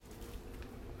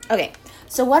Okay,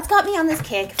 so what's got me on this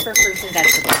kick for fruits and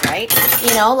vegetables, right?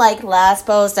 You know, like last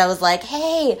post, I was like,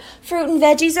 hey, fruit and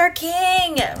veggies are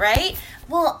king, right?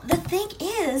 Well, the thing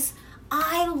is,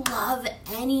 I love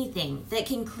anything that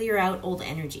can clear out old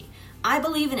energy. I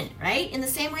believe in it, right? In the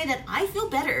same way that I feel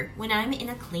better when I'm in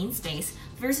a clean space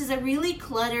versus a really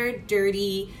cluttered,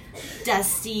 dirty,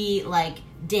 dusty, like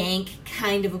dank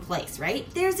kind of a place, right?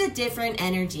 There's a different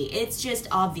energy. It's just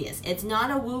obvious. It's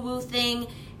not a woo-woo thing.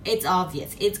 It's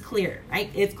obvious. It's clear, right?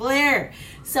 It's clear.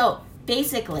 So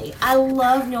basically, I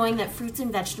love knowing that fruits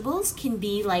and vegetables can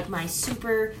be like my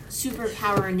superpower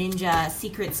ninja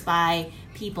secret spy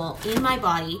people in my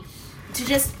body to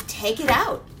just take it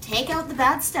out. Take out the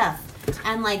bad stuff.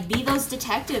 And like be those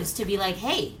detectives to be like,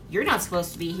 hey, you're not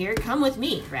supposed to be here. Come with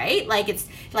me, right? Like it's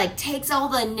like takes all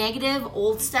the negative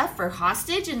old stuff for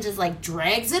hostage and just like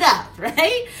drags it up,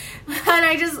 right?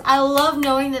 And I love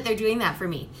knowing that they're doing that for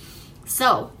me.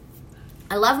 So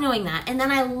I love knowing that. And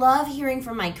then I love hearing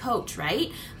from my coach, right?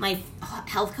 My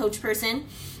health coach person.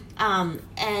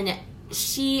 And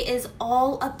she is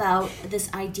all about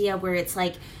this idea where it's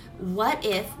like, what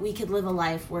if we could live a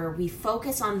life where we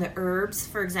focus on the herbs,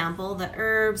 for example, the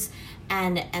herbs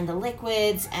and the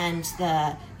liquids and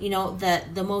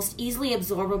the most easily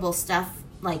absorbable stuff,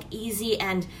 like easy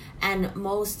and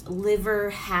most liver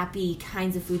happy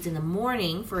kinds of foods in the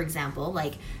morning, for example,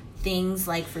 like things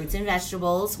like fruits and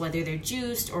vegetables, whether they're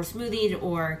juiced or smoothied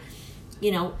or,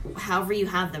 however you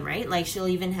have them, right? Like she'll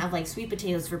even have like sweet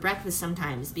potatoes for breakfast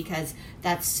sometimes because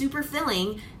that's super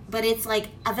filling, but it's like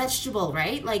a vegetable,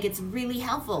 right? Like it's really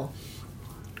helpful.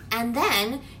 And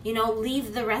then,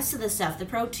 leave the rest of the stuff, the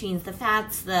proteins, the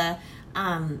fats, the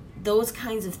those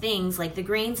kinds of things, like the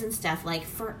grains and stuff, like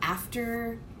for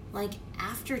after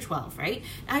 12, right?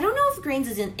 I don't know if grains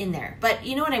is in there, but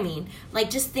you know what I mean? Like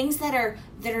just things that are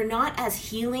not as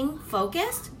healing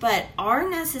focused, but are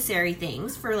necessary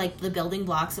things for like the building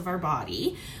blocks of our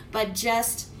body, but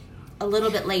just a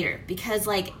little bit later. Because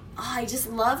I just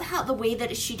love how the way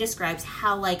that she describes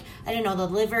how the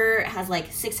liver has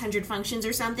 600 functions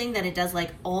or something that it does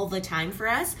all the time for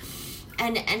us.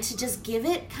 And to just give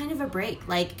it kind of a break,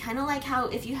 kind of like how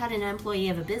if you had an employee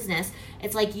of a business,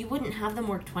 it's like you wouldn't have them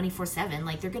work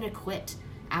 24/7. They're going to quit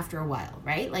after a while,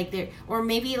 right? Or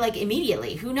maybe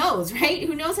immediately, who knows, right?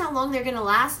 Who knows how long they're going to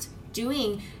last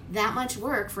doing that much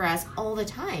work for us all the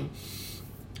time.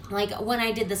 When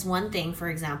I did this one thing, for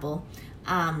example,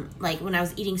 when I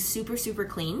was eating super, super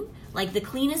clean, the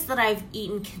cleanest that I've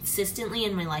eaten consistently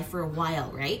in my life for a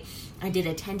while, right? I did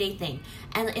a 10-day thing,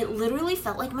 and it literally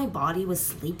felt like my body was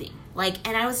sleeping.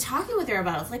 And I was talking with her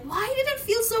about it. I was like, why did it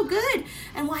feel so good?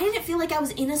 And why did it feel like I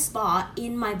was in a spa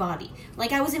in my body?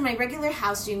 I was in my regular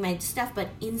house doing my stuff, but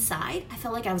inside, I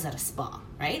felt like I was at a spa,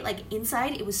 right?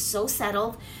 Inside, it was so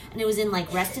settled, and it was in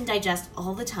rest and digest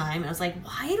all the time. And I was like,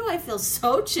 why do I feel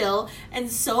so chill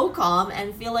and so calm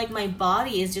and feel like my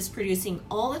body is just producing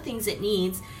all the things it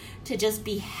needs to just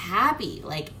be happy,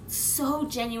 so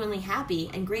genuinely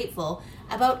happy and grateful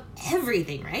about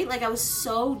everything, right? I was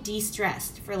so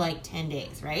de-stressed for 10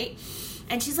 days, right?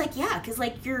 And she's like, yeah, because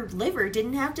your liver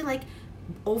didn't have to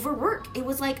overwork. It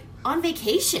was on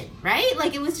vacation, right?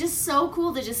 It was just so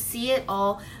cool to just see it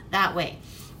all that way.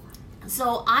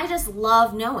 So I just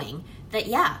love knowing that,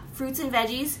 yeah, fruits and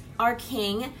veggies are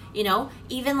king,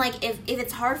 even if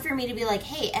it's hard for me to be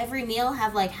hey, every meal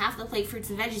have half the plate fruits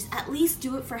and veggies, at least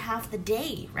do it for half the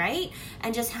day, right?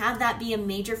 And just have that be a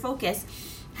major focus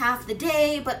half the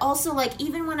day. But also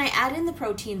even when I add in the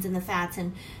proteins and the fats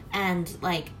and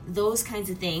those kinds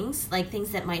of things,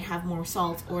 things that might have more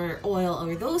salt or oil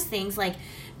or those things,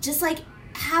 just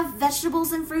have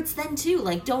vegetables and fruits then too.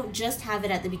 Don't just have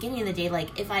it at the beginning of the day.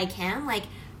 If I can,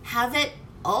 have it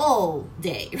all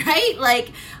day,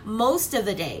 right? Most of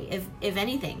the day, if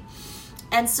anything.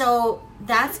 And so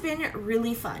that's been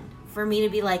really fun for me to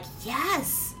be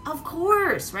yes, of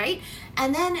course, right?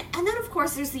 And then of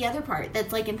course there's the other part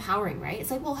that's empowering, right?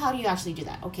 It's well, how do you actually do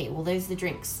that? Okay, well, there's the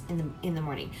drinks in the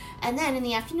morning, and then in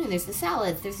the afternoon there's the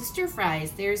salads, there's the stir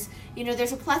fries, there's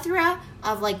a plethora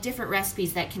of different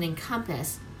recipes that can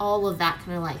encompass all of that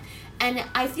kind of life. And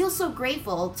I feel so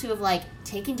grateful to have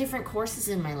taken different courses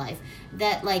in my life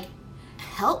that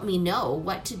help me know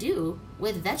what to do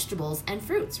with vegetables and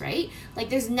fruits, right?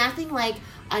 There's nothing like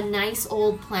a nice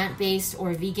old plant-based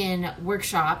or vegan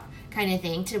workshop kind of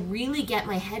thing to really get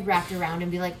my head wrapped around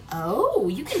and be oh,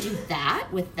 you can do that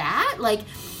with that?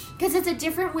 Because it's a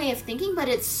different way of thinking, but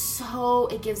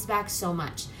it gives back so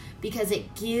much, because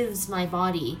it gives my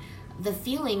body the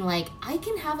feeling I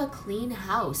can have a clean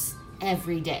house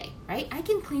every day, right? I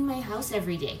can clean my house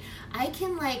every day. I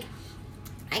can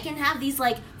I can have these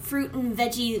like fruit and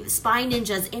veggie spy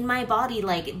ninjas in my body,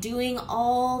 like doing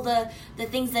all the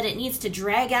things that it needs to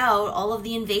drag out all of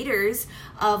the invaders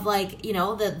of like, you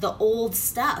know, the old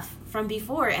stuff from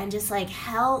before, and just like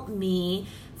help me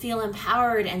feel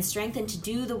empowered and strengthened to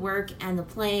do the work and the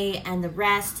play and the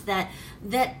rest that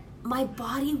my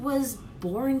body was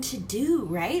born to do,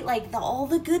 right? Like all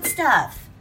the good stuff.